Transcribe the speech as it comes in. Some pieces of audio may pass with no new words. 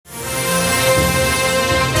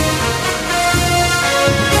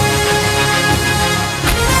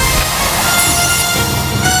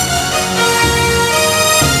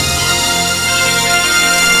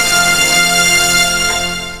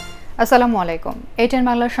আসসালামু আলাইকুম। ATN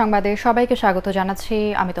বাংলার সংবাদে সবাইকে স্বাগত জানাচ্ছি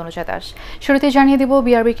আমি তনুজা দাস। শুরুতে জানিয়ে দিব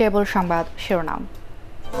বিআরবি কেবল সংবাদ শিরোনাম।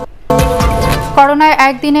 করোনায়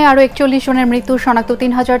একদিনে আরও ৪১ জনের মৃত্যু, শনাক্ত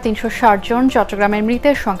 ৩৩৬০ জন। চট্টগ্রামের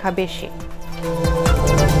মৃতের সংখ্যা বেশি।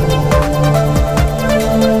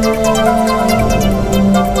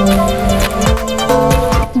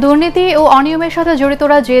 দুর্নীতি ও অনিয়মের সাথে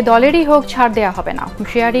জড়িতরা যে দলেরই হোক ছাড় দেয়া হবে না,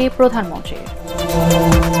 হুঁশিয়ারি প্রধানমন্ত্রীর।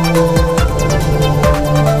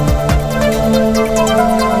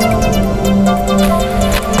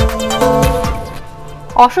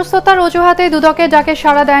 অসুস্থতার অজুহাতে দুদকের ডাকে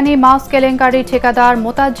সাড়া দেয়নি মাস্ক কেলেঙ্কারির ঠিকাদার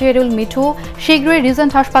মোতাজ্জেরুল মিঠু। শীঘ্রই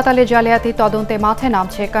রিজেন্ট হাসপাতালে জালিয়াতি তদন্তে মাঠে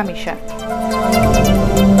নামছে কমিশন।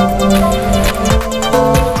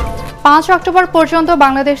 ৫ অক্টোবর পর্যন্ত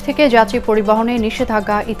বাংলাদেশ থেকে যাত্রী পরিবহনে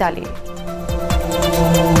নিষেধাজ্ঞা ইতালি।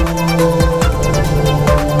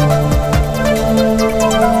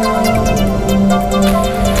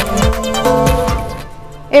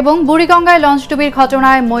 এবং বুড়িগঙ্গায় লঞ্চডুবির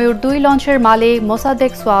ঘটনায় ময়ূর ২ লঞ্চের মালিক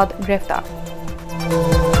মোসাদ্দেক সোয়াদ গ্রেফতার।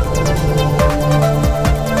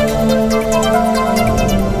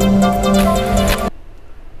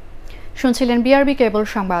 শুনছিলেন বিআরবি কেবল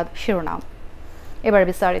সংবাদ শিরোনাম। এবার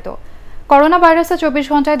বিস্তারিত। করোনা ভাইরাসে ২৪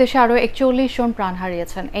 ঘন্টায় দেশে আরও ৪১ জন প্রাণ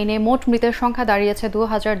হারিয়েছেন। এই নিয়ে মোট মৃতের সংখ্যা দাঁড়িয়েছে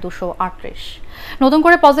 ২,২৩৮। নতুন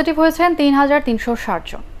করে পজিটিভ হয়েছেন ৩,৩৬০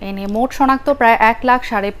 জন। এই নিয়ে মোট শনাক্ত প্রায়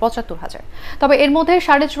 ১,৭৫,০০০। তবে এর মধ্যে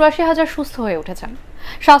 ৮৪,৫০০ সুস্থ হয়ে উঠেছেন।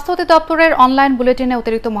 স্বাস্থ্য অধিদপ্তরের অনলাইন বুলেটিনে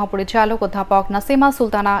অতিরিক্ত মহাপরিচালক অধ্যাপক নাসিমা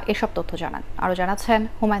সুলতানা এসব তথ্য জানান। আরও জানাচ্ছেন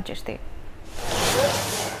হুমায়ুন চিশতি।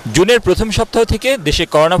 জুনের প্রথম সপ্তাহ থেকে দেশে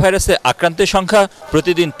করোনা ভাইরাসে আক্রান্তের সংখ্যা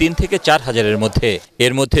প্রতিদিন ৩ থেকে ৪ হাজারের মধ্যে।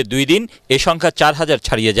 এর মধ্যে ২ দিন এ সংখ্যা ৪ হাজার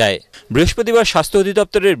ছাড়িয়ে যায়। বৃহস্পতিবার স্বাস্থ্য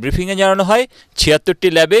অধিদপ্তরের ব্রিফিংয়ে জানানো হয়, ৭৬টি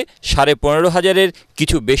ল্যাবে ১৫,৫০০-এর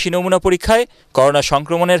কিছু বেশি নমুনা পরীক্ষায় করোনা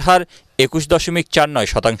সংক্রমণের হার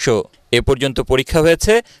 ২১.৪৯%। এ পর্যন্ত পরীক্ষা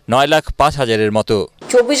হয়েছে ৯,০৫,০০০-এর মতো।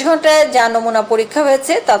 ২৪ ঘন্টায় যা নমুনা পরীক্ষা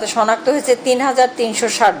হয়েছে তাতে শনাক্ত হয়েছে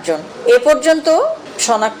 ৩,৩৬০ জন। এ পর্যন্ত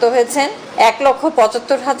শনাক্ত হয়েছেন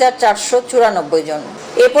 ১,৭৫,৪৯৪ জন।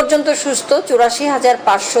 এ পর্যন্ত সুস্থ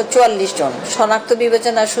 ৮৪,৫৪৪ জন। শনাক্ত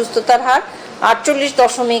বিবেচনায় সুস্থতার হার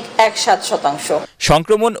 ৪৮.১৭%।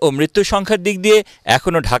 সংক্রমণ ও মৃত্যু সংখ্যার দিক দিয়ে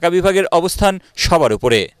এখনও ঢাকা বিভাগের অবস্থান সবার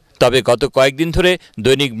উপরে। তবে গত কয়েকদিন ধরে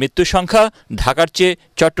দৈনিক মৃত্যু সংখ্যা ঢাকার চেয়ে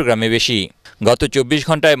চট্টগ্রামে বেশি। গত ২৪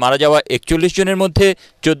 ঘন্টায় মারা যাওয়া ৪১ জনের মধ্যে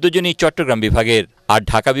 ১৪ জনই চট্টগ্রাম বিভাগের, আর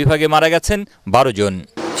ঢাকা বিভাগে মারা গেছেন ১২ জন।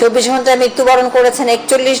 ২৪ ঘন্টায় মৃত্যুবরণ করেছেন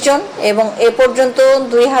 ৪১ জন এবং এ পর্যন্ত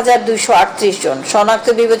 ২,২৩৮ জন। শনাক্ত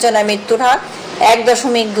বিবেচনায় মৃত্যুর হার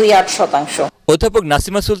 ১.২৮%। অধ্যাপক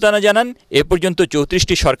নাসিমা সুলতানা জানান, এ পর্যন্ত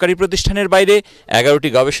 ৩৪টি সরকারি প্রতিষ্ঠানের বাইরে ১১টি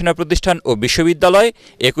গবেষণা প্রতিষ্ঠান ও বিশ্ববিদ্যালয়,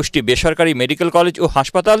 ২১টি বেসরকারি মেডিকেল কলেজ ও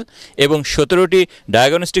হাসপাতাল এবং ১৭টি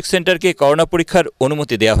ডায়াগনস্টিক সেন্টারকে করোনা পরীক্ষার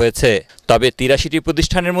অনুমতি দেওয়া হয়েছে। তবে ৮৩টি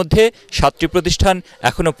প্রতিষ্ঠানের মধ্যে ৭টি প্রতিষ্ঠান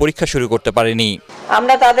এখনও পরীক্ষা শুরু করতে পারেনি।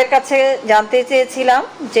 আমরা তাদের কাছে জানতে চেয়েছিলাম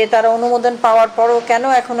যে তারা অনুমোদন পাওয়ার পরও কেন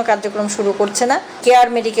এখনো কার্যক্রম শুরু করছে না। কেয়ার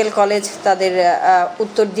মেডিকেল কলেজ তাদের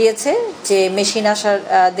উত্তর দিয়েছে যে মেশিন আসার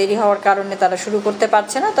দেরি হওয়ার কারণে তারা শুরু করতে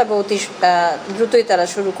পারছে না, তবে অতি দ্রুতই তারা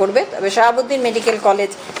শুরু করবে। তবে শাহাবুদ্দিন মেডিকেল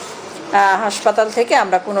কলেজ হাসপাতাল থেকে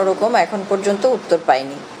আমরা কোনো রকম এখন পর্যন্ত উত্তর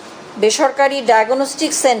পাইনি। বেসরকারি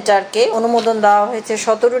ডায়াগনস্টিক সেন্টারকে অনুমোদন দেওয়া হয়েছে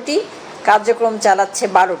 ১৭টি, কার্যক্রম চালাচ্ছে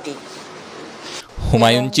 ১২টি।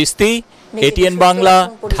 হুমায়ুন চিশতি, ATN বাংলা,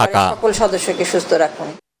 ঢাকা। সকল সদস্যকে সুস্থ রাখুন।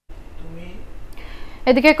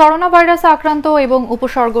 এদিকে করোনা ভাইরাসে আক্রান্ত এবং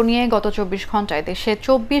উপসর্গ নিয়ে গত ২৪ ঘন্টায় দেশে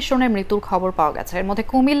 ২৪ জনের মৃত্যুর খবর পাওয়া গেছে। এর মধ্যে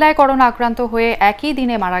কুমিল্লায় করোনা আক্রান্ত হয়ে একই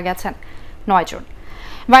দিনে মারা গেছেন ৯ জন।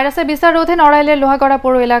 ভাইরাসের বিস্তার রোধে নড়াইলের লোহাগড়া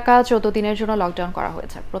পৌর এলাকা ১৪ দিনের জন্য লকডাউন করা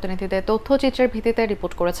হয়েছে। প্রতিনিধিদের তথ্যচিত্রের ভিত্তিতে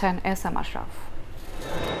রিপোর্ট করেছেন SM আশরাফ।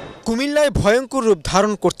 কুমিল্লায় ভয়ঙ্কর রূপ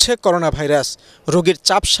ধারণ করছে করোনা ভাইরাস। রোগীর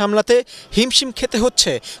চাপ সামলাতে হিমশিম খেতে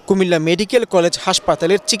হচ্ছে কুমিল্লা মেডিকেল কলেজ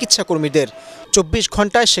হাসপাতালের চিকিৎসা কর্মীদের। ২৪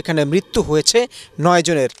 ঘন্টায় সেখানে মৃত্যু হয়েছে ৯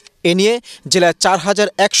 জনের। এ নিয়ে জেলায়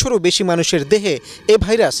 ৪,১০০-রও বেশি মানুষের দেহে এ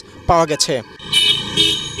ভাইরাস পাওয়া গেছে।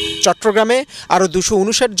 চট্টগ্রামে আরও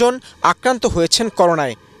 ২৫৯ জন আক্রান্ত হয়েছেন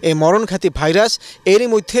করোনায়। এই মরণঘাতী ভাইরাস এরই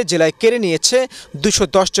মধ্যে জেলায় কেড়ে নিয়েছে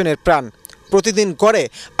 ২১০ জনের প্রাণ। প্রতিদিন গড়ে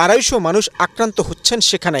 ২৫০ মানুষ আক্রান্ত হচ্ছেন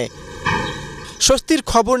সেখানে। স্বস্তির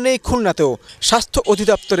খবর নেই খুলনাতেও। স্বাস্থ্য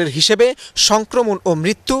অধিদপ্তরের হিসেবে সংক্রমণ ও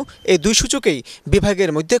মৃত্যু এই দুই সূচকেই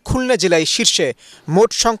বিভাগের মধ্যে খুলনা জেলায় শীর্ষে। মোট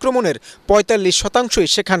সংক্রমণের ৪৫%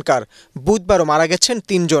 সেখানকার। বুধবারও মারা গেছেন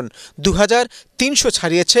 ৩ জন। ২,৩০০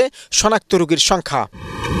 ছাড়িয়েছে শনাক্ত রোগীর সংখ্যা।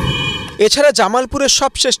 এছাড়া জামালপুরের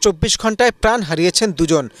সবশেষ ২৪ ঘন্টায় প্রাণ হারিয়েছেন ২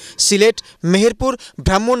 জন। সিলেট, মেহেরপুর,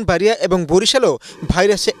 ব্রাহ্মণবাড়িয়া এবং বরিশালেও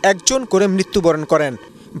ভাইরাসে ১ জন করে মৃত্যুবরণ করেন।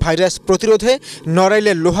 ভাইরাস প্রতিরোধে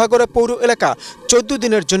নড়াইলের লোহাগড়া পৌর এলাকা 14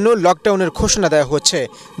 দিনের জন্য লকডাউনের ঘোষণা দেওয়া হচ্ছে।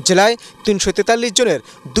 জেলায় 343 জনের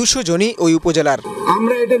 200 জনই ওই উপজেলার।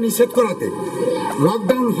 আমরা এটা নিষেধ করাতে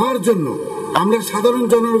লকডাউন হওয়ার জন্য আমরা সাধারণ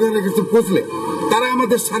জনগণের কাছে পৌঁছলে তারা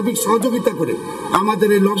আমাদের সার্বিক সহযোগিতা করে আমাদের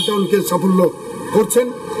এই লকডাউনকে সাফল্য করছেন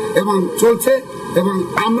এবং চলছে, এবং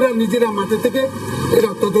আমরা নিজেরা মাঠে থেকে এটা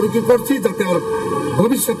তদারকি করছি যাতে আর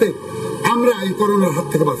ভবিষ্যতে আমরা এই করোনার হাত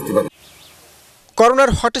থেকে বাঁচতে পারি।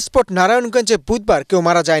 করোনার হটস্পট নারায়ণগঞ্জে বুধবার কেউ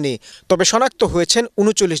মারা যায়নি, তবে শনাক্ত হয়েছেন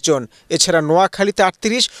 39 জন। এছাড়া নোয়াখালীতে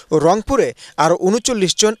 38 ও রংপুরে আরও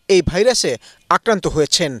 39 জন এই ভাইরাসে আক্রান্ত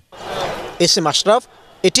হয়েছেন। SM Ashraf,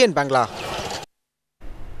 ATN Bangla.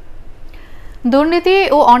 দুর্নীতি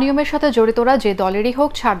ও অনিয়মের সাথে জড়িতরা যে দলেরই হোক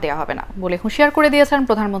ছাড় দেওয়া হবে না বলে হুঁশিয়ার করে দিয়েছেন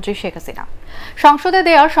প্রধানমন্ত্রী শেখ হাসিনা। সংসদে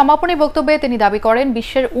দেওয়া সমাপনী বক্তব্যে তিনি দাবি করেন,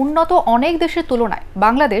 বিশ্বের উন্নত অনেক দেশের তুলনায়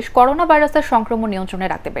বাংলাদেশ করোনা ভাইরাসের সংক্রমণ নিয়ন্ত্রণে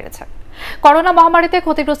রাখতে পেরেছে। করোনা মহামারীতে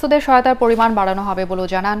ক্ষতিগ্রস্তদের সহায়তার পরিমাণ বাড়ানো হবে বলেও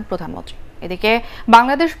জানান প্রধানমন্ত্রী। এদিকে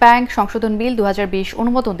বাংলাদেশ ব্যাংক সংশোধন বিল 2020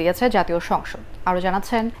 অনুমোদন দিয়েছে জাতীয় সংসদ। আরও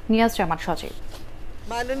জানাচ্ছেন নিয়াজ জামান সজীব।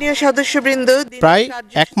 প্রায়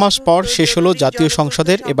এক মাস পর শেষ হলো জাতীয়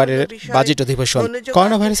সংসদের এবারের বাজেট অধিবেশন।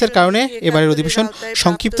 করোনা ভাইরাসের কারণে এবারের অধিবেশন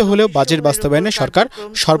সংক্ষিপ্ত হলেও বাজেট বাস্তবায়নে সরকার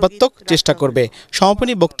সর্বাত্মক চেষ্টা করবে।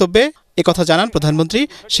 সমাপনী বক্তব্যে একথা জানান প্রধানমন্ত্রী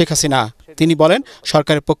শেখ হাসিনা। তিনি বলেন,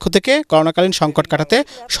 সরকারের পক্ষ থেকে করোনাকালীন সংকট কাটাতে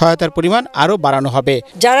সহায়তার পরিমাণ আরও বাড়ানো হবে।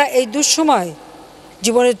 যারা এই দুঃসময়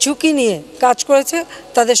জীবনের ঝুঁকি নিয়ে কাজ করেছে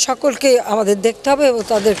তাদের সকলকে আমাদের দেখতে হবে এবং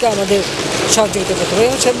তাদেরকে আমাদের সহযোগিতা করতে হবে,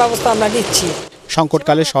 এবং সেই ব্যবস্থা আমরা নিচ্ছি।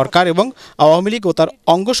 সংকটকালে সরকার এবং আওয়ামী লীগ ও তার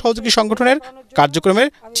অঙ্গ সহযোগী সংগঠনের কার্যক্রমের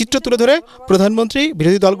চিত্র তুলে ধরে প্রধানমন্ত্রী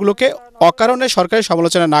বিরোধী দলগুলোকে অকারণে সরকারের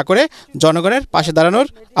সমালোচনা না করে জনগণের পাশে দাঁড়ানোর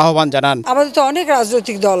আহ্বান জানান। আমাদের তো অনেক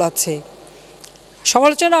রাজনৈতিক দল আছে,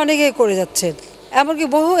 সমালোচনা অনেকেই করে যাচ্ছেন, এমনকি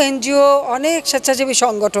বহু NGO, অনেক স্বেচ্ছাসেবী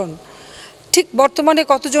সংগঠন। ঠিক বর্তমানে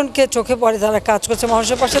কতজনকে চোখে পড়ে তারা কাজ করছে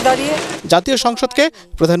মানুষের পাশে দাঁড়িয়ে। জাতীয় সংসদকে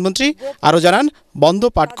প্রধানমন্ত্রী আরও জানান, বন্ধ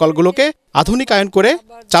পাটকলগুলোকে আধুনিকায়ন করে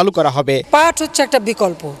চালু করা হবে। পাট হচ্ছে একটা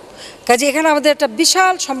বিকল্প, কাজে এখানে আমাদের একটা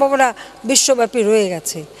বিশাল সম্ভাবনা বিশ্বব্যাপী রয়ে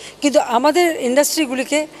গেছে, কিন্তু আমাদের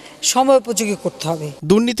ইন্ডাস্ট্রিগুলিকে সময় উপযোগী করতে হবে।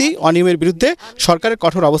 দুর্নীতি অনিয়মের বিরুদ্ধে সরকারের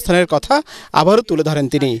কঠোর অবস্থানের কথা আবারও তুলে ধরেন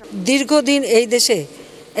তিনি। দীর্ঘদিন এই দেশে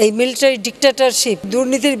এই মিলিটারি ডিক্টেটরশিপ,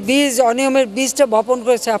 দুর্নীতির বীজ, অনিয়মের বীজটা বপন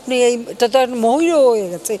করেছে। আপনি এটা তো মহিলা হয়ে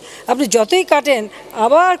গেছে, আপনি যতই কাটেন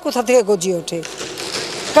আবার কোথা থেকে গজিয়ে ওঠে,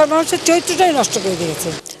 কারণ মানুষের চরিত্রটাই নষ্ট করে দিয়েছে।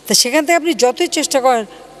 তো সেখান থেকে আপনি যতই চেষ্টা করেন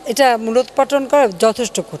এটা মূলোৎপাটন করা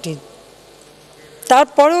যথেষ্ট কঠিন।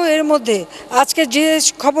 তারপরেও এর মধ্যে আজকে যে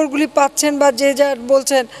খবরগুলি পাচ্ছেন বা যে যা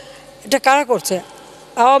বলছেন, এটা কারা করছে?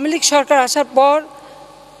 আওয়ামী লীগ সরকার আসার পর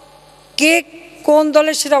কে কোন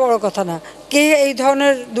দলের সেটা বড় কথা না, কে এই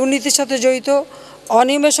ধরনের দুর্নীতির সাথে জড়িত,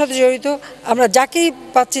 অনিয়মের সাথে জড়িত, আমরা যাকেই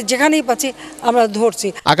পাচ্ছি যেখানেই পাচ্ছি আমরা ধরছি।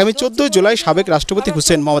 আগামী 14 জুলাই সাবেক রাষ্ট্রপতি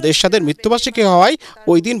হুসেন মোহাম্মদ এরশাদের মৃত্যুবার্ষিকী হওয়ায়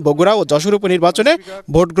ওই দিন বগুড়া ও যশোর উপনির্বাচনে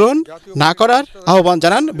ভোট গ্রহণ না করার আহ্বান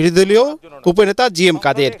জানান বিরোধী দলীয় উপনেতা GM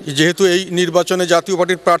কাদের। যেহেতু এই নির্বাচনে জাতীয়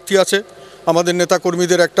পার্টির প্রার্থী আছে, আমাদের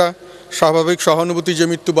নেতাকর্মীদের একটা স্বাভাবিক সহানুভূতি যে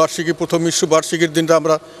মৃত্যুবার্ষিকী, প্রথম মৃত্যুবার্ষিকীর দিনটা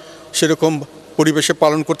আমরা সেরকম পরিবেশে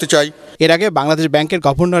পালন করতে চাই। এর আগে বাংলাদেশ ব্যাংকের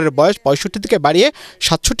গভর্নরের বয়স 65 থেকে বাড়িয়ে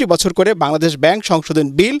 67 বছর করে বাংলাদেশ ব্যাংক সংশোধন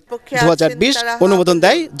বিল 2020 অনুমোদন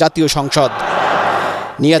দেয় জাতীয় সংসদ।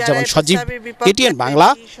 নিয়াজ জামান সজীব, ATN বাংলা,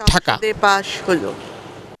 ঢাকা।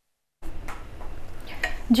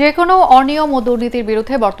 যে কোনো অনিয়ম ও দুর্নীতির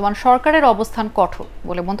বিরুদ্ধে বর্তমান সরকারের অবস্থান কঠোর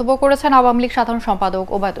বলে মন্তব্য করেছেন আওয়ামী লীগ সাধারণ সম্পাদক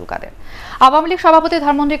ওবায়দুল কাদের। আওয়ামী লীগ সভাপতি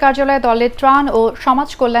ধানমন্ডি কার্যালয়ে দলের ত্রাণ ও সমাজ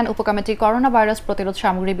কল্যাণ উপকমিটি করোনা ভাইরাস প্রতিরোধ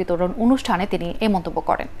সামগ্রী বিতরণ অনুষ্ঠানে তিনি এই মন্তব্য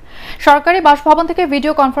করেন। সরকারি বাসভবন থেকে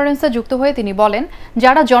ভিডিও কনফারেন্সে যুক্ত হয়ে তিনি বলেন,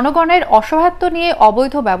 যারা জনগণের অসহায়ত্ব নিয়ে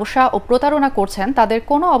অবৈধ ব্যবসা ও প্রতারণা করছেন তাদের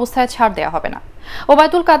কোনো অবস্থায় ছাড় দেওয়া হবে না।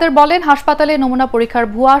 ওবায়দুল কাদের বলেন, হাসপাতালে নমুনা পরীক্ষার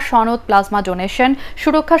ভুয়া সনদ, প্লাজমা ডোনেশন,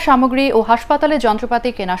 সুরক্ষা সামগ্রী ও হাসপাতালে যন্ত্রপাতি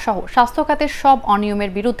কেনা সহ স্বাস্থ্য খাতের সব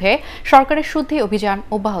অনিয়মের বিরুদ্ধে সরকারের শুদ্ধি অভিযান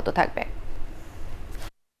অব্যাহত থাকবে।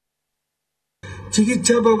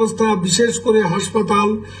 চিকিৎসা ব্যবস্থা, বিশেষ করে হাসপাতাল,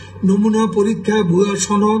 নমুনা পরীক্ষা, ভুয়া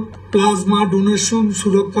সনদ, প্লাজমা ডোনেশন,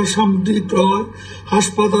 সুরক্ষা সামগ্রী ক্রয়,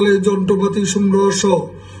 হাসপাতালের যন্ত্রপাতি সংগ্রহ সহ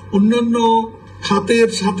অন্যান্য খাতের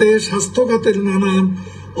সাথে স্বাস্থ্য খাতের নানান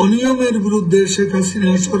অনিয়মের বিরুদ্ধে শেখ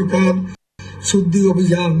হাসিনা সরকার শুদ্ধি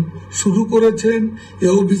অভিযান শুরু করেছেন। এ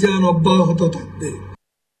অভিযান অব্যাহত থাকবে।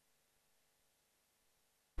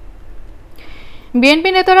 বিএনপি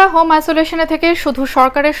নেতারা হোম আইসোলেশনে থেকে শুধু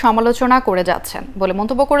সরকারের সমালোচনা করে যাচ্ছেন বলে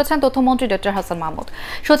মন্তব্য করেছেন তথ্যমন্ত্রী ডক্টর হাসান মাহমুদ।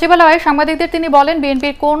 সচিবালয়ে সাংবাদিকদের তিনি বলেন,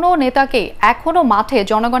 বিএনপির কোনো নেতাকে এখনো মাঠে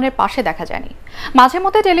জনগণের পাশে দেখা যায়নি। মাঝে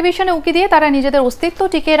মধ্যে টেলিভিশনে উকি দিয়ে তারা নিজেদের অস্তিত্ব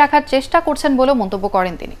টিকিয়ে রাখার চেষ্টা করছেন বলেও মন্তব্য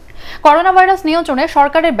করেন তিনি। করোনা ভাইরাস নিয়ন্ত্রণে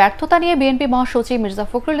সরকারের ব্যর্থতা নিয়ে বিএনপি মহাসচিব মির্জা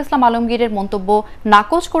ফখরুল ইসলাম আলমগীরের মন্তব্য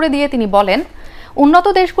নাকচ করে দিয়ে তিনি বলেন, উন্নত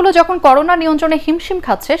দেশগুলো যখন করোনা নিয়ন্ত্রণে হিমশিম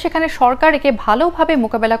খাচ্ছে, সেখানে সরকার একে ভালোভাবে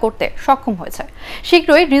মোকাবেলা করতে সক্ষম হয়েছে।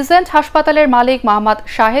 শীঘ্রই রিজেন্ট হাসপাতালের মালিক মোহাম্মদ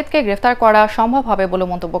শাহেদকে গ্রেফতার করা সম্ভব হবে বলে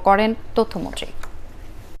মন্তব্য করেন তথ্যমন্ত্রী।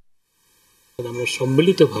 আমরা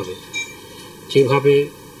সম্মিলিতভাবে যেভাবে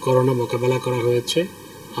করোনা মোকাবেলা করা হয়েছে,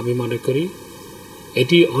 আমি মনে করি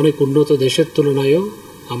এটি অনেক উন্নত দেশের তুলনায়ও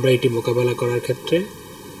আমরা এটি মোকাবেলা করার ক্ষেত্রে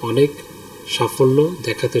অনেক সাফল্য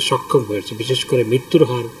দেখাতে সক্ষম হয়েছে, বিশেষ করে মৃত্যুর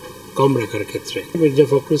হার কম রাখার ক্ষেত্রে। মির্জা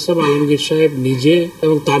ফখরুল ইসলাম আলমগীর সাহেব নিজে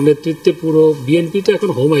এবং তার নেতৃত্বে পুরো বিএনপি তো এখন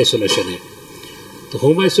হোম আইসোলেশনে। তো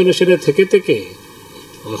হোম আইসোলেশনে থেকে থেকে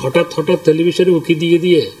হঠাৎ টেলিভিশনে উকি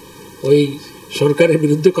দিয়ে ওই সরকারের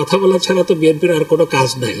বিরুদ্ধে কথা বলা ছাড়া তো বিএনপির আর কোনো কাজ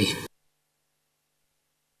নাই।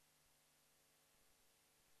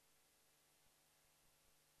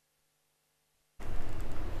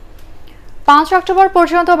 5 অক্টোবর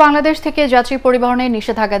পর্যন্ত বাংলাদেশ থেকে যাত্রী পরিবহনে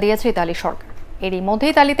নিষেধাজ্ঞা দিয়েছে ইতালি সরকার। এরই মধ্যে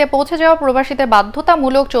ইতালিতে পৌঁছে যাওয়া প্রবাসীদের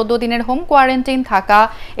বাধ্যতামূলক 14 দিনের হোম কোয়ারেন্টাইন থাকা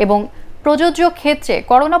এবং প্রযোজ্য ক্ষেত্রে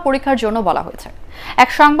করোনা পরীক্ষার জন্য বলা হয়েছে। এক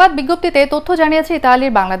সংবাদ বিজ্ঞপ্তিতে তথ্য জানিয়েছে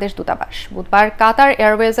ইতালির বাংলাদেশ দূতাবাস। বুধবার কাতার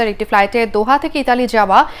এয়ারওয়েজের একটি ফ্লাইটে দোহা থেকে ইতালি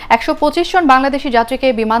যাওয়া 125 জন বাংলাদেশি যাত্রীকে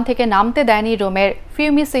বিমান থেকে নামতে দেয়নি রোমের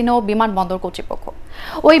ফিউমিসিনো বিমানবন্দর কর্তৃপক্ষ।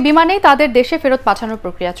 ওই বিমানেই তাদের দেশে ফেরত পাঠানোর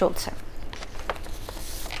প্রক্রিয়া চলছে।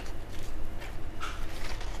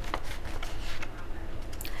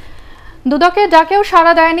 দুদকের ডাকেও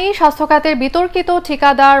সাড়া দেয়নি স্বাস্থ্য খাতের বিতর্কিত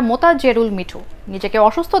ঠিকাদার মোতাজ্জেরুল মিঠু। নিজেকে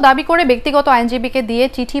অসুস্থ দাবি করে ব্যক্তিগত আইনজীবীকে দিয়ে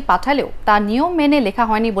চিঠি পাঠালেও তা নিয়ম মেনে লেখা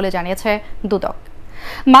হয়নি বলে জানিয়েছে দুদক।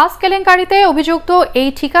 মাস্ক কেলেঙ্কারিতে অভিযুক্ত এই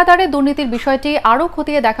ঠিকাদারের দুর্নীতির বিষয়টি আরও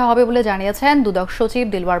খতিয়ে দেখা হবে বলে জানিয়েছেন দুদক সচিব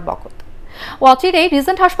দিলওয়ার বকত। অচিরেই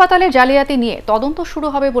রিজেন্ট হাসপাতালের জালিয়াতি নিয়ে তদন্ত শুরু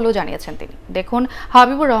হবে বলেও জানিয়েছেন তিনি। দেখুন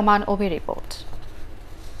হাবিবুর রহমান অভির রিপোর্ট।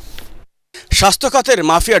 স্বাস্থ্য খাতের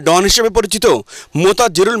মাফিয়া ডন হিসেবে পরিচিত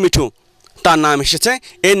মোতাজ্জেরুল মিঠু, তার নাম এসেছে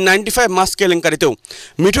N95 মাস্ক কেলেঙ্কারিতেও।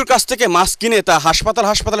 মিঠুর কাছ থেকে মাস্ক কিনে তা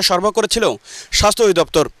হাসপাতালে সরবরাহ করেছিল স্বাস্থ্য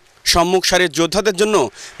অধিদপ্তর। সম্মুখ সারির যোদ্ধাদের জন্য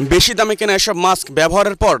বেশি দামে কেনা এসব মাস্ক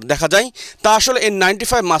ব্যবহারের পর দেখা যায় তা আসলে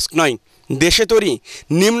N95 মাস্ক নয়, দেশে তৈরি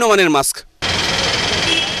নিম্নমানের মাস্ক।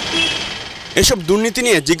 এসব দুর্নীতি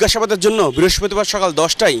নিয়ে জিজ্ঞাসাবাদের জন্য বৃহস্পতিবার সকাল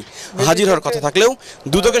 10টায় হাজির হওয়ার কথা থাকলেও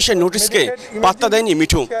দুদকের সেই নোটিশকে পাত্তা দেয়নি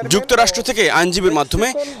মিঠু। যুক্তরাষ্ট্র থেকে আইনজীবীর মাধ্যমে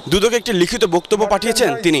দুদকে একটি লিখিত বক্তব্য পাঠিয়েছেন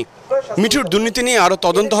তিনি। মিঠুর দুর্নীতি নিয়ে আরও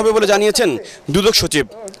তদন্ত হবে বলে জানিয়েছেন দুদক সচিব।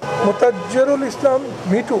 মোতাজ্জেরুল ইসলাম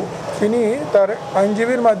মিঠু তিনি তার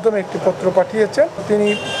আইনজীবীর মাধ্যমে একটি পত্র পাঠিয়েছেন, তিনি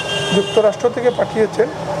যুক্তরাষ্ট্র থেকে পাঠিয়েছেন,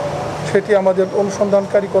 সেটি আমাদের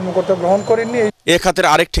অনুসন্ধানকারী কর্মকর্তা গ্রহণ করেননি। এ খাতের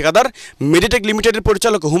আরেক ঠিকাদার মেডিটেক লিমিটেডের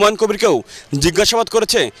পরিচালক হুমায়ুন কবিরকেও জিজ্ঞাসাবাদ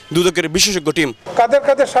করেছে দুদকের বিশেষজ্ঞ টিম। কাদের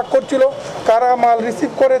কাদের স্বাক্ষর ছিল, কারা মাল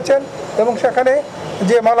রিসিভ করেছেন এবং সেখানে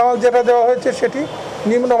যে মালামাল যেটা দেওয়া হয়েছে সেটি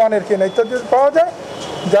নিম্নমানের কিনা ইত্যাদি পাওয়া যায়।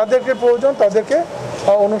 যাদেরকে প্রয়োজন তাদেরকে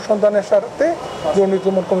অনুসন্ধানের স্বার্থে দুর্নীতি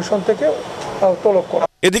দমন কমিশন থেকে তলব করা।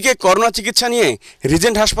 এদিকে করোনা চিকিৎসা নিয়ে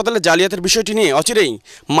রিজেন্ট হাসপাতালে জালিয়াতের বিষয়টি নিয়ে অচিরেই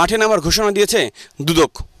মাঠে নামার ঘোষণা দিয়েছে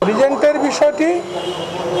দুদক। রিজেন্টের বিষয়টি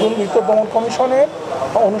দুর্নীতি দমন কমিশনের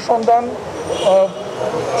অনুসন্ধান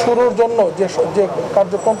শুরুর জন্য যে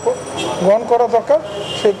কার্যক্রম গ্রহণ করা দরকার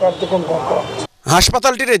সেই কার্যক্রম গ্রহণ করা।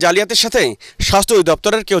 হাসপাতালটির জালিয়াতের সাথে স্বাস্থ্য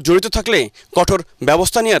অধিদপ্তরের কেউ জড়িত থাকলে কঠোর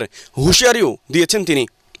ব্যবস্থা নেওয়ার হুঁশিয়ারিও দিয়েছেন তিনি।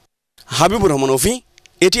 হাবিবুর রহমান অভি,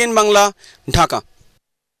 ATN বাংলা, ঢাকা।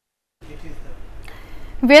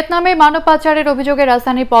 ভিয়েতনামে মানব পাচারের অভিযোগে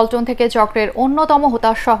রাজধানীর পল্টন থেকে চক্রের অন্যতম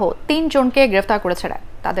হোতা সহ 3 জনকে গ্রেফতার করেছে র্যাব।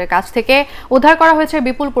 তাদের কাছ থেকে উদ্ধার করা হয়েছে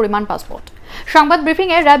বিপুল পরিমাণ পাসপোর্ট। সংবাদ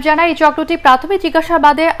ব্রিফিংয়ে র্যাব জানায় এই চক্রটি প্রাথমিক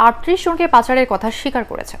জিজ্ঞাসাবাদে 38 জনকে পাচারের কথা স্বীকার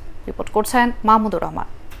করেছে। রিপোর্ট করছেন মাহমুদুর রহমান।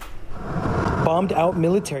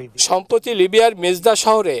 সম্প্রতি লিবিয়ার মেজদা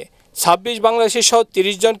শহরে 26 বাংলাদেশি সহ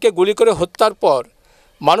 30 জনকে গুলি করে হত্যার পর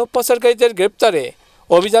মানব পাচারকারীদের গ্রেপ্তারে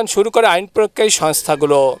অভিযান শুরু করে আইন প্রয়োগকারী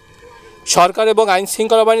সংস্থাগুলো। সরকার এবং আইন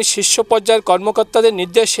শৃঙ্খলা বাহিনীর শীর্ষ পর্যায়ের কর্মকর্তাদের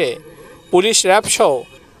নির্দেশে পুলিশ, র্যাব সহ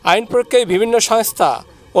আইন প্রয়োগকারী বিভিন্ন সংস্থা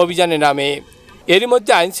অভিযানে নামে। এরই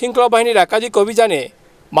মধ্যে আইন শৃঙ্খলা বাহিনীর একাধিক অভিযানে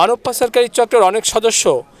মানব পাচারকারী চক্রের অনেক সদস্য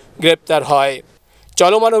গ্রেপ্তার হয়।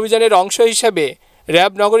 চলমান অভিযানের অংশ হিসেবে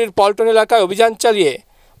র্যাব নগরীর পল্টন এলাকায় অভিযান চালিয়ে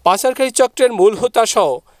পাচারকারী চক্রের মূল হোতা সহ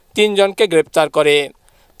 3 জনকে গ্রেপ্তার করে।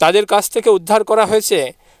 তাদের কাছ থেকে উদ্ধার করা হয়েছে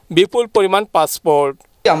বিপুল পরিমাণ পাসপোর্ট।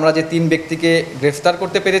 আমরা যে 3 ব্যক্তিকে গ্রেফতার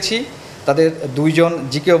করতে পেরেছি তাদের 2 জন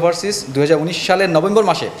জিকে ওভারসিজ 2019 সালের নভেম্বর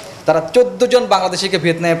মাসে তারা 14 জন বাংলাদেশিকে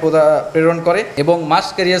ভিয়েতনামে প্রেরণ করে এবং মাস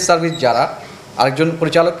ক্যারিয়ার সার্ভিস যারা আরেকজন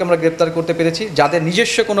পরিচালককে আমরা গ্রেপ্তার করতে পেরেছি যাদের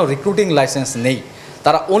নিজস্ব কোনো রিক্রুটিং লাইসেন্স নেই,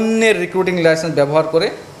 তারা অন্যের রিক্রুটিং লাইসেন্স ব্যবহার করে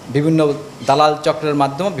বিভিন্ন দালাল চক্রের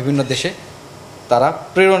মাধ্যমে বিভিন্ন দেশে তারা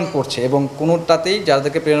প্রেরণ করছে এবং কোনোটাতেই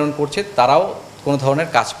যাদেরকে প্রেরণ করছে তারাও কোনো ধরনের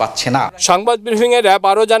কাজ পাচ্ছে না। সংবাদ ব্রিফিংয়ে র্যাব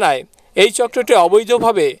আরও জানায় এই চক্রটি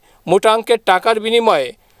অবৈধভাবে মোটা অঙ্কের টাকার বিনিময়ে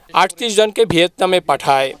 38 জনকে ভিয়েতনামে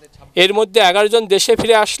পাঠায়। এর মধ্যে 11 জন দেশে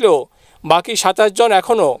ফিরে আসলেও বাকি 27 জন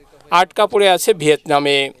এখনও আটকা পড়ে আছে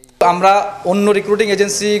ভিয়েতনামে। আমরা অন্য রিক্রুটিং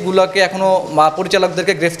এজেন্সিগুলোকে এখনও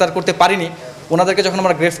পরিচালকদেরকে গ্রেফতার করতে পারিনি। ওনাদেরকে যখন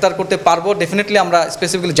আমরা গ্রেফতার করতে পারবো ডেফিনেটলি আমরা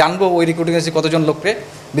স্পেসিফিক্যালি জানবো ওই রিক্রুটিং এজেন্সি কতজন লোককে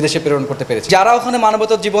বিদেশে প্রেরণ করতে পেরেছে। যারা ওখানে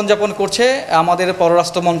মানবতার জীবনযাপন করছে আমাদের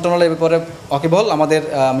পররাষ্ট্র মন্ত্রণালয় ব্যাপারে ওয়াকিবহাল, আমাদের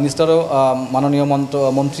মিনিস্টারও মাননীয়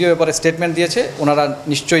মন্ত্রীও ব্যাপারে স্টেটমেন্ট দিয়েছে, ওনারা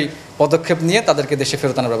নিশ্চয়ই পদক্ষেপ নিয়ে তাদেরকে দেশে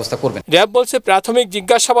ফেরত আনার ব্যবস্থা করবেন। র্যাব বলছে প্রাথমিক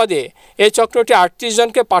জিজ্ঞাসাবাদে এই চক্রটি 38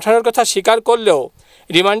 জনকে পাঠানোর কথা স্বীকার করলেও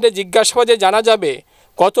রিমান্ডে জিজ্ঞাসাবাদে জানা যাবে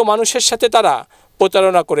কত মানুষের সাথে তারা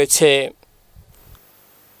প্রতারণা করেছে।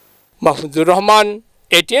 মাহমুদুর রহমান,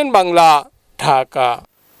 ATN বাংলা, ঢাকা।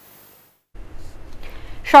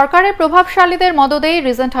 সরকারের প্রভাবশালীদের মদদেই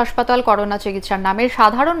রিজেন্ট হাসপাতাল করোনা চিকিৎসার নামে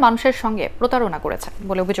সাধারণ মানুষের সঙ্গে প্রতারণা করেছে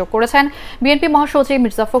বলে অভিযোগ করেছেন বিএনপি মহাসচিব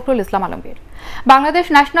Mirza Fakhrul Islam Alamgir. Bangladesh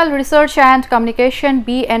national research and communication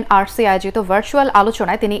BNRC আয়োজিত ভার্চুয়াল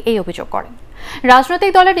আলোচনায় তিনি এই অভিযোগ করেন।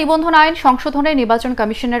 রাজনৈতিক দলের নিবন্ধন আইন সংশোধনে নির্বাচন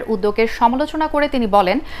কমিশনের উদ্যোগের সমালোচনা করে তিনি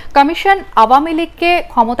বলেন, কমিশন আওয়ামী লীগকে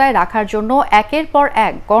ক্ষমতায় রাখার জন্য একের পর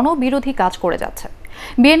এক গণবিরোধী কাজ করে যাচ্ছে।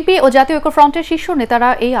 বিএনপি ও জাতীয় ঐক্যফ্রন্টের শীর্ষ নেতারা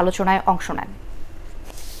এই আলোচনায় অংশ নেন।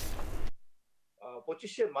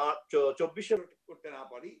 25শে মার্চ 24শে করতে না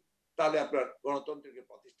পারি তাহলে আপনার গণতন্ত্রকে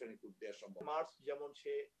প্রাতিষ্ঠানিক রূপ দেওয়া সম্ভব। মার্চ যেমন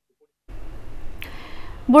সে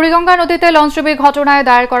বুড়িগঙ্গা নদীতে লঞ্চডুবির ঘটনায়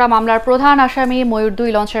দায়ের করা মামলার প্রধান আসামি ময়ূর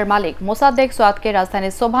 2 লঞ্চের মালিক মোসাদ্দেক সোয়াদকে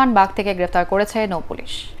রাজধানীর সোভানবাগ থেকে গ্রেফতার করেছে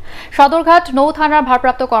নৌপুলিশ। সদরঘাট নৌ থানার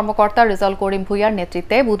ভারপ্রাপ্ত কর্মকর্তা রেজাউল করিম ভুইয়ার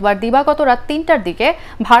নেতৃত্বে বুধবার দিবাগত রাত 3টার দিকে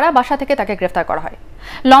ভাড়া বাসা থেকে তাকে গ্রেফতার করা হয়।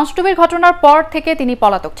 লঞ্চডুবির ঘটনার পর থেকে তিনি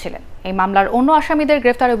পলাতক ছিলেন। এই মামলার অন্য আসামিদের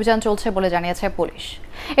গ্রেফতার অভিযান চলছে বলে জানিয়েছে পুলিশ।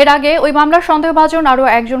 এর আগে ওই মামলার সন্দেহভাজন আরও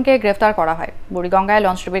একজনকে গ্রেফতার করা হয়। বুড়িগঙ্গায়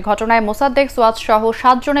লঞ্চডুবির ঘটনায় মোসাদ্দেক সোয়াদ সহ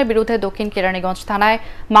 7 জনের বিরুদ্ধে দক্ষিণ কেরানীগঞ্জ থানায়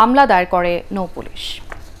মামলা দায়ের করে নৌ পুলিশ।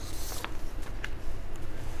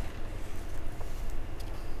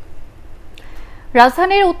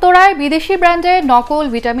 রাজধানীর উত্তরায় বিদেশি ব্র্যান্ডের নকল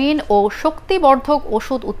ভিটামিন ও শক্তিবর্ধক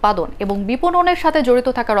ওষুধ উৎপাদন এবং বিপণনের সাথে জড়িত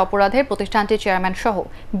থাকার অপরাধে প্রতিষ্ঠানটির চেয়ারম্যান সহ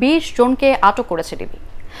 20 জনকে আটক করেছে ডিবি।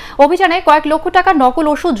 অভিযানে কয়েক লক্ষ টাকার নকল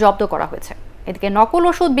ওষুধ জব্দ করা হয়েছে। এদিকে নকল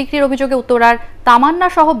ওষুধ বিক্রির অভিযোগে উত্তরার তামান্না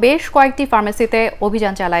সহ বেশ কয়েকটি ফার্মেসিতে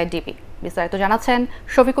অভিযান চালায় ডিবি। বিস্তারিত জানাচ্ছেন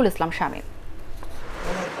শফিকুল ইসলাম শামীম।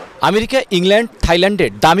 আমেরিকা, ইংল্যান্ড,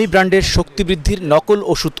 থাইল্যান্ডের দামি ব্র্যান্ডের শক্তি বৃদ্ধির নকল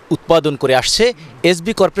ওষুধ উৎপাদন করে আসছে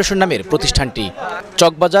এসবি কর্পোরেশন নামের প্রতিষ্ঠানটি।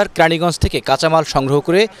 চকবাজার, কেরানীগঞ্জ থেকে কাঁচামাল সংগ্রহ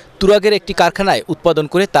করে তুরাগের একটি কারখানায় উৎপাদন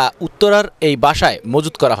করে তা উত্তরার এই বাসায়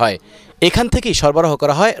মজুত করা হয়। এখান থেকেই সরবরাহ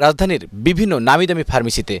করা হয় রাজধানীর বিভিন্ন নামিদামি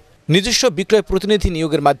ফার্মেসিতে। নিজস্ব বিক্রয় প্রতিনিধি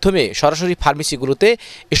নিয়োগের মাধ্যমে সরাসরি ফার্মেসিগুলোতে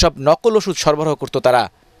এসব নকল ওষুধ সরবরাহ করত তারা।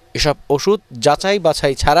 এসব ওষুধ যাচাই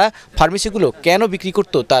বাছাই ছাড়া ফার্মেসিগুলো কেন বিক্রি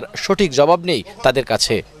করত তার সঠিক জবাব নেই তাদের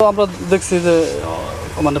কাছে। আমরা দেখছি যে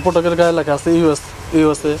মানে প্রোডাক্টের গায়ে লেখা আছে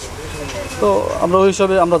ইউএসএ, তো আমরা ওই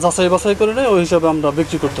হিসাবে আমরা যাচাই বাছাই করে নেই, ওই হিসাবে আমরা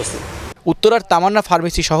বিক্রি করতেছি। উত্তরার তামান্না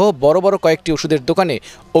ফার্মেসি সহ বড় বড় কয়েকটি ওষুধের দোকানে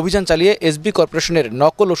অভিযান চালিয়ে এসবি কর্পোরেশনের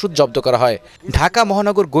নকল ওষুধ জব্দ করা হয়। ঢাকা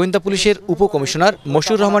মহানগর গোয়েন্দা পুলিশের উপকমিশনার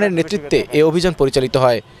মশিউর রহমানের নেতৃত্বে এ অভিযান পরিচালিত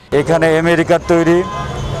হয়। এখানে আমেরিকার তৈরি,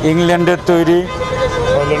 ইংল্যান্ডের তৈরি,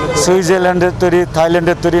 সুইজারল্যান্ডের তৈরি,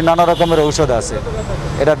 থাইল্যান্ডের তৈরি নানা রকমের ঔষধ আছে।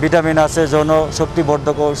 এটা ভিটামিন আছে, যৌন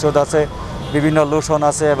শক্তিবর্ধক ঔষধ আছে, বিভিন্ন লোশন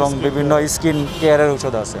আছে এবং বিভিন্ন স্কিন কেয়ারের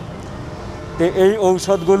ঔষধ আছে। তো এই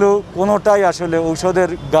ঔষধগুলো কোনোটাই আসলে ঔষধের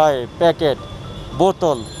গায়ে প্যাকেট,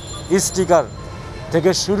 বোতল, স্টিকার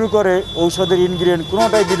থেকে শুরু করে ঔষধের ইনগ্রিডিয়েন্ট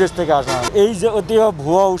কোনোটাই বিদেশ থেকে আসে না। এই যে অতি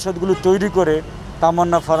ভুয়া ঔষধগুলো তৈরি করে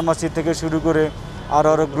তামান্না ফার্মাসি থেকে শুরু করে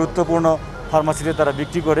আরও গুরুত্বপূর্ণ ফার্মাসিতে তারা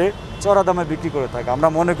বিক্রি করে চড়া দামে বিক্রি করে থাকে। আমরা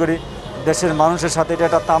মনে করি দেশের মানুষের সাথে এটা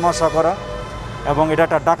একটা তামাশা করা এবং এটা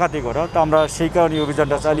একটা ডাকাতি করা, তো আমরা সেই কারণে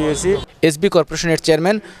অভিযানটা চালিয়েছি। এসবি কর্পোরেশনের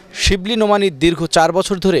চেয়ারম্যান শিবলি নোমানি দীর্ঘ 4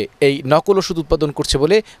 বছর ধরে এই নকল ওষুধ উৎপাদন করছে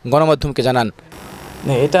বলে গণমাধ্যমকে জানান।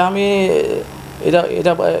 এটা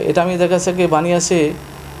আমি দেখা যাচ্ছে কি বানিয়েছি,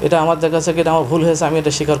 এটা আমার দেখা যাচ্ছে কি এটা আমার ভুল হয়েছে, আমি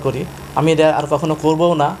এটা স্বীকার করি, আমি এটা আর কখনো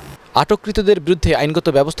করবও না। আটককৃতদের বিরুদ্ধে আইনগত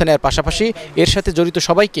ব্যবস্থা নেওয়ার পাশাপাশি এর সাথে জড়িত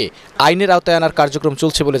সবাইকে আইনের আওতায় আনার কার্যক্রম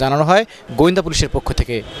চলছে বলে জানানো হয় গোয়েন্দা পুলিশের পক্ষ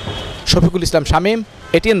থেকে। শফিকুল ইসলাম শামীম,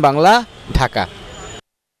 ATN বাংলা, ঢাকা।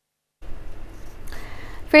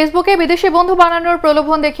 ফেসবুকে বিদেশি বন্ধু বানানোর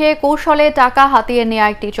প্রলোভন দেখিয়ে কৌশলে টাকা হাতিয়ে নেওয়া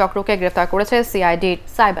একটি চক্রকে গ্রেফতার করেছে সিআইডির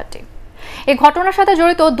সাইবার টিম। এই ঘটনার সাথে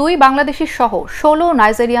জড়িত 2 বাংলাদেশি সহ 16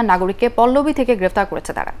 নাইজেরিয়ান নাগরিককে পল্লবী থেকে গ্রেফতার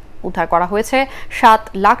করেছে তারা। উদ্ধার করা হয়েছে 7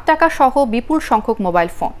 লাখ টাকা সহ বিপুল সংখ্যক mobile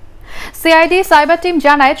phone. CID cyber team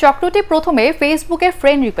জানায় চক্রটি প্রথমে ফেসবুকে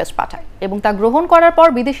ফ্রেন্ড রিকোয়েস্ট পাঠায় এবং তা গ্রহণ করার পর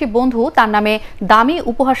বিদেশি বন্ধু তার নামে দামি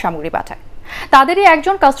উপহার সামগ্রী পাঠায়। তাদেরই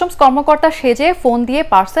একজন কাস্টমস কর্মকর্তা সেজে ফোন দিয়ে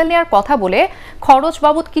পার্সেল নেওয়ার কথা বলে খরচ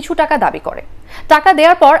বাবদ কিছু টাকা দাবি করে। টাকা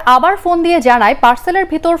দেওয়ার পর আবার ফোন দিয়ে জানায় পার্সেলের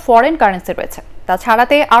ভিতর ফরেন কারেন্সি রয়েছে, তা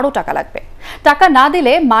ছাড়াতে আরও টাকা লাগবে। টাকা না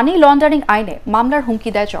দিলে মানি লন্ডারিং আইনে মামলার হুমকি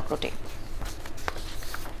দেয় চক্রটি।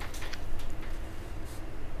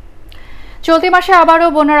 চলতি মাসে আবারও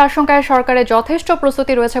বন্যার আশঙ্কায় সরকারের যথেষ্ট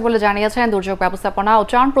প্রস্তুতি রয়েছে বলে জানিয়েছেন দুর্যোগ ব্যবস্থাপনা ও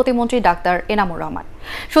ত্রাণ প্রতিমন্ত্রী ডাক্তার এনামুর রহমান।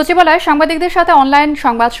 সচিবালয়ে সাংবাদিকদের সাথে অনলাইন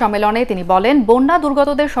সংবাদ সম্মেলনে তিনি বলেন, বন্যা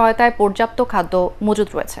দুর্গতদের সহায়তায় পর্যাপ্ত খাদ্য মজুদ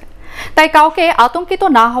রয়েছে, তাই কাউকে আতঙ্কিত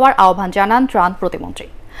না হওয়ার আহ্বান জানান ত্রাণ প্রতিমন্ত্রী।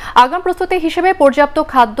 আগাম প্রস্তুতি হিসেবে পর্যাপ্ত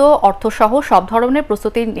খাদ্য, অর্থসহ সব ধরনের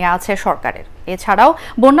প্রস্তুতি নেওয়া আছে সরকারের। এছাড়াও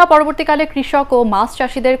বন্যা পরবর্তীকালে কৃষক ও মাছ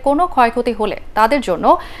চাষিদের কোনো ক্ষয়ক্ষতি হলে তাদের জন্য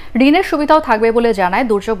ঋণের সুবিধাও থাকবে বলে জানায়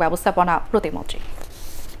দুর্যোগ ব্যবস্থাপনা প্রতিমন্ত্রী।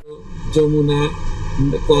 যমুনা,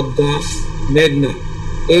 পদ্মা, মেঘনা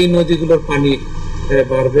এই নদীগুলোর পানি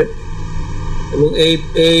বাড়বে এবং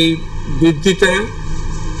এই বৃদ্ধিটা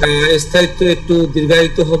স্থায়িত্ব একটু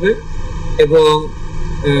দীর্ঘায়িত হবে এবং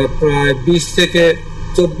প্রায় 20 থেকে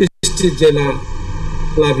 24টি জেলা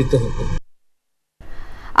প্লাবিত হবে।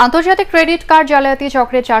 আন্তর্জাতিক ক্রেডিট কার্ড জালিয়াতি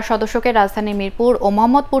চক্রের 4 সদস্যকে রাজধানী মিরপুর ও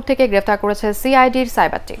মোহাম্মদপুর থেকে গ্রেফতার করেছে সিআইডির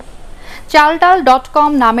সাইবার টিম।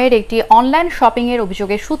 চালডাল.com নামের একটি অনলাইন শপিং এর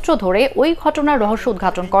অভিযোগের সূত্র ধরে ওই ঘটনার রহস্য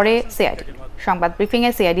উদ্ঘাটন করে সিআইডি। সংবাদ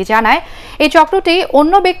ব্রিফিংয়ে সিআইডি জানায়, এই চক্রটি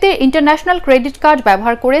অন্য ব্যক্তির ইন্টারন্যাশনাল ক্রেডিট কার্ড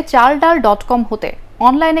ব্যবহার করে চালডাল.com হতে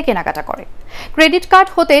অনলাইনে কেনাকাটা করে। ক্রেডিট কার্ড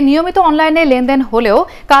হতে নিয়মিত অনলাইনে লেনদেন হলেও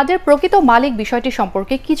কার্ডের প্রকৃত মালিক বিষয়টি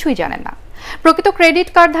সম্পর্কে কিছুই জানেন না। প্রকৃত ক্রেডিট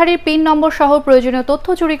কার্ডধারীর পিন নম্বর সহ প্রয়োজনীয় তথ্য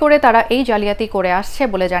চুরি করে তারা এই জালিয়াতি করে আসছে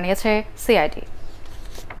বলে জানিয়েছে সিআইডি।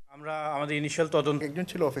 আমরা আমাদের ইনিশিয়াল তদন্ত একজন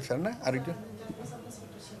ছিল অফিসার না আরেকজন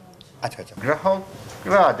আচ্ছা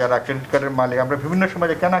গ্রাহকরা যারা ক্রেডিট কার্ডের মালিক, আমরা বিভিন্ন সময়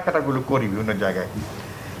যে কেনাকাটাগুলো করি বিভিন্ন জায়গায়,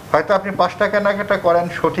 হয়তো আপনি 5টা কেনাকাটা করেন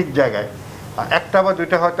সঠিক জায়গায়, একটা বা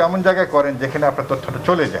 2টা হয়তো এমন জায়গায় করেন যেখানে আপনার তথ্যটা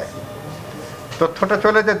চলে যায়। তথ্যটা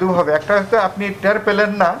চলে যায় দুভাবে, একটা হয়তো আপনি টের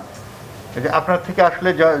পেলেন না যে আপনার থেকে আসলে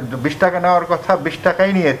 20 টাকা নেওয়ার কথা 20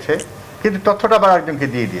 টাকাই নিয়েছে, কিন্তু তথ্যটা আবার একজনকে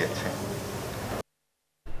দিয়ে দিয়েছে।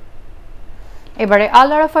 এবারে আল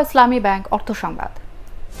আরাফা ইসলামী ব্যাংক অর্থ সংবাদ।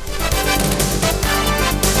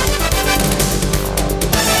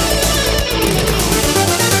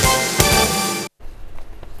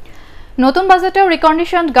 নতুন বাজেটেও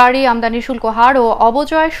রিকন্ডিশনড গাড়ি আমদানি শুল্ক হার ও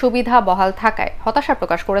অবজয় সুবিধা বহাল থাকায় হতাশা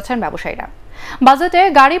প্রকাশ করেছেন ব্যবসায়ীরা। বাজেটে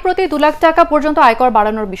গাড়ি প্রতি 2 লাখ টাকা পর্যন্ত আয়কর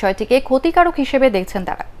বাড়ানোর বিষয়টিকে ক্ষতিকারক হিসেবে দেখছেন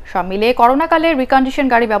তারা। সব মিলিয়ে করোনাকালে রিকন্ডিশন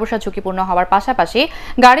গাড়ি ব্যবসা ঝুঁকিপূর্ণ হওয়ার পাশাপাশি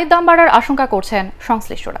গাড়ির দাম বাড়ার আশঙ্কা করছেন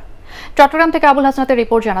সংশ্লিষ্টরা। চট্টগ্রাম থেকে আবুল হাসনাতের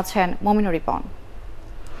রিপোর্ট জানাচ্ছেন মমিনুর রিপন।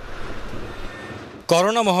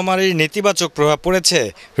 করোনা মহামারীর নেতিবাচক প্রভাব পড়েছে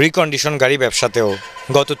রিকন্ডিশন গাড়ি ব্যবসাতেও।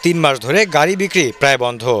 গত 3 মাস ধরে গাড়ি বিক্রি প্রায়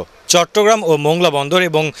বন্ধ। চট্টগ্রাম ও মোংলা বন্দর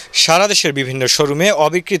এবং সারা দেশের বিভিন্ন শোরুমে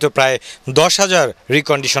অবিক্রিত প্রায় 10,000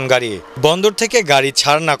 রিকন্ডিশন গাড়ি। বন্দর থেকে গাড়ি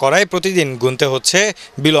ছাড় না করায় প্রতিদিন গুনতে হচ্ছে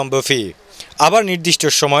বিলম্ব ফি। আবার নির্দিষ্ট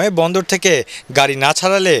সময়ে বন্দর থেকে গাড়ি না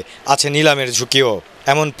ছাড়ালে আছে নিলামের ঝুঁকিও।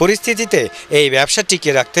 এমন পরিস্থিতিতে এই ব্যবসা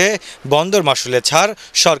টিকিয়ে রাখতে বন্দর মাশুলে ছাড়,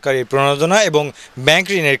 সরকারি প্রণোদনা এবং ব্যাংক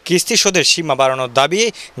ঋণের কিস্তি শোধের সীমা বাড়ানোর দাবি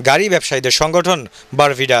গাড়ি ব্যবসায়ীদের সংগঠন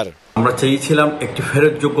বারভিডার। আমরা চেয়েছিলাম একটি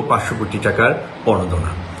ফেরতযোগ্য 500 কোটি টাকার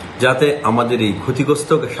প্রণোদনা, যাতে আমাদের এই ক্ষতিগ্রস্ত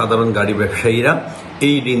সাধারণ গাড়ি ব্যবসায়ীরা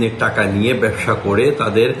এই ঋণের টাকা নিয়ে ব্যবসা করে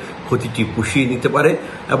তাদের ক্ষতিটি পুষিয়ে নিতে পারে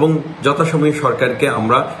এবং যথাসময়ে সরকারকে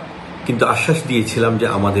আমরা কিন্তু আশ্বাস দিয়েছিলাম যে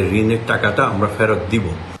আমাদের ঋণের টাকাটা আমরা ফেরত দিব।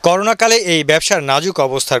 করোনাকালে এই ব্যবসার নাজুক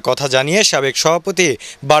অবস্থার কথা জানিয়ে সাবেক সভাপতি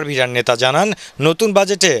বারভিডার নেতা জানান, নতুন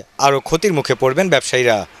বাজেটে আরও ক্ষতির মুখে পড়বেন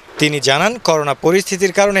ব্যবসায়ীরা। তিনি জানান, করোনা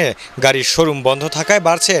পরিস্থিতির কারণে গাড়ির শোরুম বন্ধ থাকায়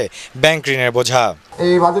বাড়ছে ব্যাংক ঋণের বোঝা।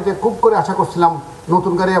 এই বাজেটে খুব করে আশা করছিলাম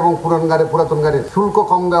নতুন গাড়ি এবং পুরাতন গাড়ির শুল্ক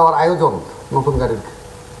কম দেওয়ার আয়োজন, নতুন গাড়ির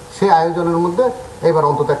সেই আয়োজনের মধ্যে এবার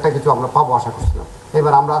অন্তত একটা কিছু আমরা পাবো আশা করছিলাম,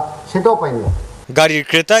 এবার আমরা সেটাও পাইনি। গাড়ির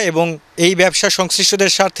ক্রেতা এবং এই ব্যবসা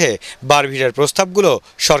সংশ্লিষ্টদের স্বার্থে বারভিডার প্রস্তাবগুলো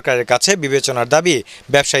সরকারের কাছে বিবেচনার দাবি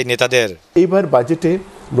ব্যবসায়ী নেতাদের। এইবার বাজেটে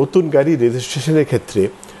নতুন গাড়ি রেজিস্ট্রেশনের ক্ষেত্রে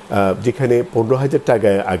যেখানে 15,000 টাকা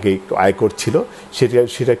আগে একটু আয়কর ছিল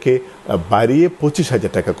সেটাকে বাড়িয়ে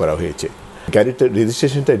 25,000 টাকা করা হয়েছে। গাড়িটা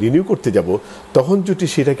রেজিস্ট্রেশনটা রিনিউ করতে যাব তখন যদি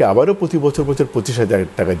সেটাকে আবারও প্রতি বছর 25,000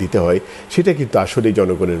 টাকা দিতে হয় সেটা কিন্তু আসলেই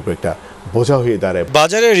জনগণের উপর একটা বোঝা হয়ে দাঁড়ায়।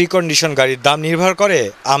 বাজারে রিকন্ডিশন গাড়ির দাম নির্ভর করে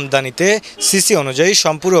আমদানিতে সিসি অনুযায়ী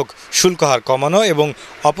সম্পূরক শুল্ক হার কমানো এবং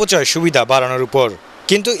অপচয় সুবিধা বাড়ানোর উপর।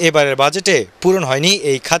 কিন্তু এবারের বাজেটে পূরণ হয়নি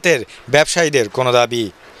এই খাতের ব্যবসায়ীদের কোনো দাবি।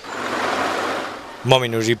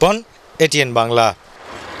 মমিনুর রিপন, এটিএন বাংলা।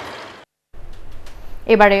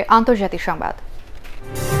 এবারে আন্তর্জাতিক সংবাদ।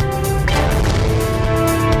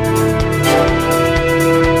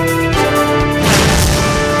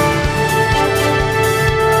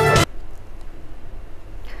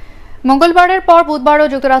 মঙ্গলবারের পর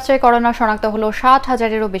বুধবারও যুক্তরাষ্ট্রে করোনা শনাক্ত হলো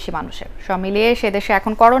 60,000-এরও বেশি মানুষের। সব মিলিয়ে সে দেশে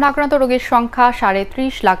এখন করোনা আক্রান্ত রোগীর সংখ্যা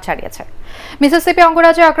 30.5 লাখ ছাড়িয়েছে। মিসিসিপি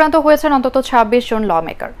অঙ্গরাজ্যে আক্রান্ত হয়েছেন অন্তত 26 জন ল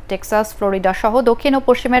মেকার। টেক্সাস, ফ্লোরিডা সহ দক্ষিণ ও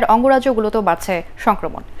পশ্চিমের অঙ্গরাজ্যগুলোতেও বাড়ছে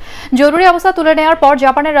সংক্রমণ। জরুরি অবস্থা তুলে নেওয়ার পর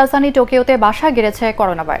জাপানের রাজধানী টোকিওতে বাসা গেড়েছে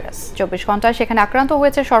করোনা ভাইরাস। 24 ঘন্টায় সেখানে আক্রান্ত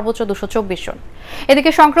হয়েছে সর্বোচ্চ 224 জন।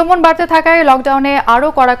 এদিকে সংক্রমণ বাড়তে থাকায় লকডাউনে আরও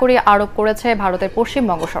কড়াকড়ি আরোপ করেছে ভারতের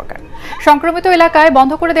পশ্চিমবঙ্গ সরকার। সংক্রমিত এলাকায়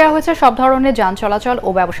বন্ধ করে দেওয়া হয়েছে সব ধরনের যান চলাচল ও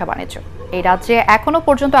ব্যবসা বাণিজ্য। এই রাজ্যে এখনো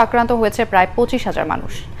পর্যন্ত আক্রান্ত হয়েছে প্রায় 25,000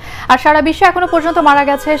 মানুষ, আর সারা বিশ্বে এখনো পর্যন্ত মারা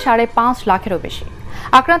গেছে 5.5 লাখেরও বেশি।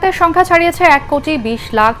 আক্রান্তের সংখ্যা ছাড়িয়েছে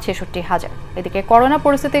 1,20,66,000। এদিকে করোনা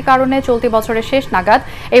পরিস্থিতির কারণে চলতি বছরের শেষ নাগাদ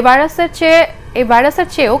এই ভাইরাসের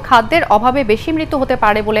চেয়েও খাদ্যের অভাবে বেশি মৃত্যু হতে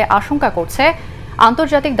পারে বলে আশঙ্কা করছে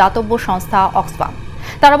আন্তর্জাতিক দাতব্য সংস্থা অক্সফাম।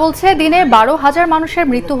 তারা বলছে দিনে 12,000 মানুষের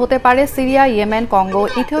মৃত্যু হতে পারে Syria, Yemen, Congo,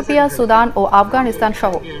 Ethiopia, Sudan ও আফগানিস্তান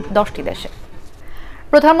সহ 10টি দেশে।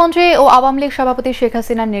 প্রধানমন্ত্রী ও আওয়ামী লীগ সভাপতি শেখ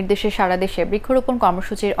হাসিনার নির্দেশে সারা দেশে বৃক্ষরোপণ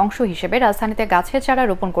কর্মসূচির অংশ হিসেবে রাজধানীতে গাছের চারা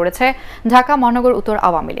রোপণ করেছে ঢাকা মহানগর উত্তর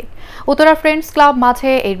আওয়ামী লীগ। উত্তরা ফ্রেন্ডস ক্লাব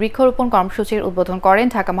মাঠে এই বৃক্ষরোপণ কর্মসূচির উদ্বোধন করেন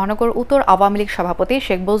ঢাকা মহানগর উত্তর আওয়ামী লীগ সভাপতি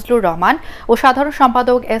শেখ বজলুর রহমান ও সাধারণ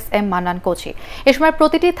সম্পাদক SM মান্নান কোচি। এ সময়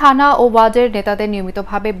প্রতিটি থানা ও ওয়ার্ডের নেতাদের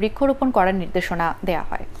নিয়মিতভাবে বৃক্ষরোপণ করার নির্দেশনা দেওয়া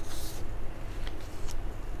হয়।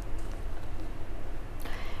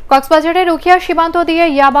 কক্সবাজারের উখিয়া সীমান্ত দিয়ে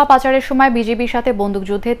ইয়াবা পাচারের সময় বিজিবির সাথে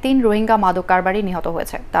বন্দুকযুদ্ধে 3 রোহিঙ্গা মাদক কারবারি নিহত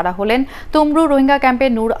হয়েছে। তারা হলেন তুমরু রোহিঙ্গা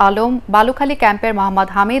ক্যাম্পের নূর আলম, বালুখালী ক্যাম্পের মোহাম্মদ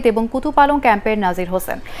হামিদ এবং কুতুপালং ক্যাম্পের নাজির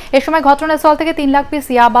হোসেন। এ সময় ঘটনাস্থল থেকে 3 লাখ পিস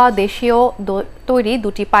ইয়াবা, দেশীয় তৈরি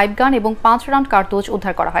 2টি পাইপ গান এবং 5 রাউন্ড কার্তুজ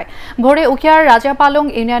উদ্ধার করা হয়। ভোরে উখিয়ার রাজাপালং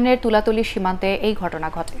ইউনিয়নের তুলাতলি সীমান্তে এই ঘটনা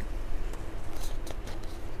ঘটে।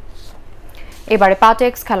 এবারে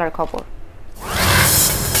পাটেক্স খেলার খবর।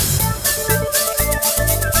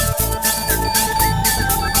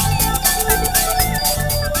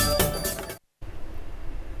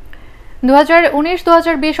 দু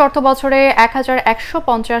 2019-2020 অর্থ বছরে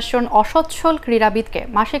 1150 জন অসচ্ছল ক্রীড়াবিদকে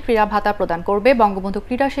মাসিক ক্রীড়া ভাতা প্রদান করবে বঙ্গবন্ধু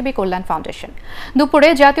ক্রীড়াসেবী কল্যাণ ফাউন্ডেশন। দুপুরে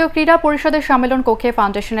জাতীয় ক্রীড়া পরিষদের সম্মেলন কক্ষে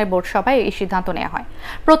ফাউন্ডেশনের বোর্ড সভায় এই সিদ্ধান্ত নেওয়া হয়।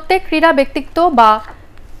 প্রত্যেক ক্রীড়া ব্যক্তিত্ব বা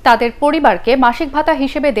তাদের পরিবারকে মাসিক ভাতা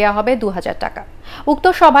হিসেবে দেওয়া হবে 2,000 টাকা। উক্ত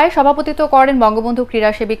সভায় সভাপতিত্ব করেন বঙ্গবন্ধু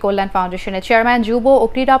ক্রীড়াসেবী কল্যাণ ফাউন্ডেশনের চেয়ারম্যান যুব ও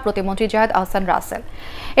ক্রীড়া প্রতিমন্ত্রী জায়েদ আহসান রাসেল।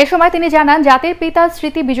 এ সময় তিনি জানান, জাতির পিতার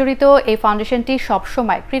স্মৃতি বিজড়িত এই ফাউন্ডেশনটি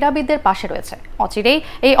সবসময় ক্রীড়াবিদদের পাশে রয়েছে। অচিরেই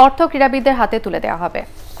এই অর্থ ক্রীড়াবিদদের হাতে তুলে দেওয়া হবে।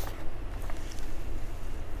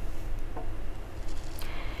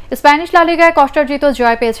 স্প্যানিশ লা লিগায় কষ্টার্জিত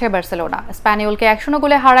জয় পেয়েছে বার্সেলোনা। স্প্যানিওলকে 1-0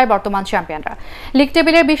 গোলে হারায় বর্তমান চ্যাম্পিয়নরা। লিগ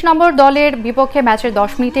টেবিলের 20 নম্বর দলের বিপক্ষে ম্যাচের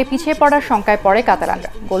 10 মিনিটে পিছিয়ে পড়ার শঙ্কায় পড়ে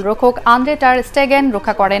কাতালানরা। গোলরক্ষক আন্দ্রে টার স্টেগেন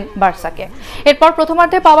রক্ষা করেন বার্সাকে। এরপর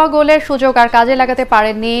প্রথমার্ধে পাওয়া গোলের সুযোগ আর কাজে লাগাতে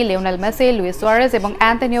পারেননি লিওনেল মেসি, লুইস সুয়ারেজ এবং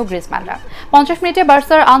অ্যান্তোনিও গ্রিজম্যানরা। 50 মিনিটে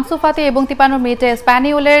বার্সার আনসু ফাতি এবং 53 মিনিটে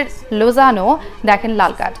স্প্যানিওলের লোজানো দেখেন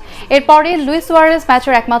লাল কার্ড। এরপরই লুইস সুয়ারেজ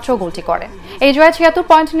ম্যাচের একমাত্র গোলটি করেন। এই জয়ে 76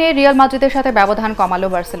 পয়েন্ট নিয়ে রিয়াল মাদ্রিদের সাথে ব্যবধান কমালো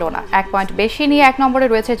বার্সেলোনা। 1 পয়েন্ট বেশি নিয়ে 1 নম্বরে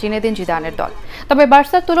রয়েছে জিনেদিন জিদানের দল। তবে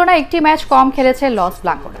বার্সার তুলনায় একটি ম্যাচ কম খেলেছে লস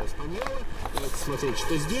ব্লাঙ্কোরা।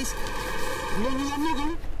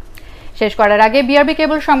 শেষ করার আগে বিআরবি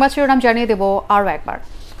কেবল সংবাদ শিরোনাম জানিয়ে দেব আরও একবার।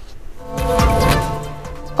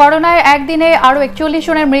 করোনায় একদিনে আরও 41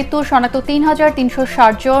 জনের মৃত্যু, শনাক্ত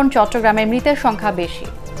 3,360 জন। চট্টগ্রামের মৃতের সংখ্যা বেশি।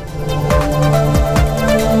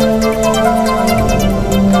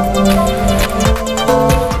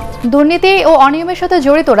 দুর্নীতি ও অনিয়মের সাথে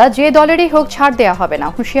জড়িতরা যে দলেরই হোক ছাড় দেওয়া হবে না,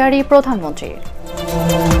 হুঁশিয়ারি প্রধানমন্ত্রীর।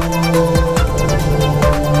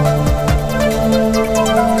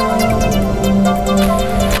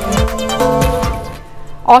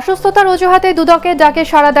 অসুস্থতার অজুহাতে দুদকের ডাকে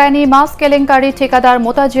সাড়া দেয়নি মাস্ক কেলেঙ্কারি ঠিকাদার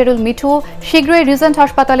মোতাজেরুল মিঠু। শীঘ্রই রিজেন্ট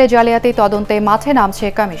হাসপাতালে জালিয়াতি তদন্তে মাঠে নামছে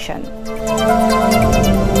কমিশন।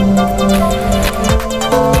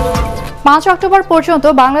 5 অক্টোবর পর্যন্ত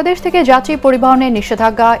বাংলাদেশ থেকে যাত্রী পরিবহনের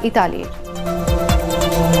নিষেধাজ্ঞা ইতালির।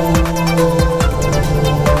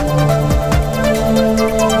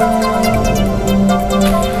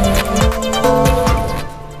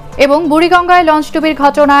 এবং বুড়িগঙ্গায় লঞ্চডুবির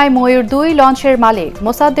ঘটনায় ময়ূর 2 লঞ্চের মালিক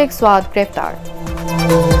মোসাদ্দেক সোয়াদ গ্রেফতার।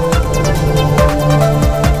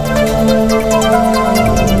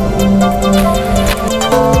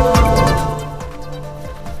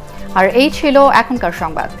 আর এই ছিল এখনকার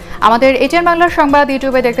সংবাদ। আমাদের ATN বাংলার সংবাদ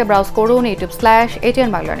ইউটিউবে দেখতে ব্রাউজ করুন youtube/ATN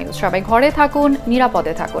Bangla News। সবাই ঘরে থাকুন,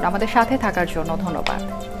 নিরাপদে থাকুন। আমাদের সাথে থাকার জন্য ধন্যবাদ।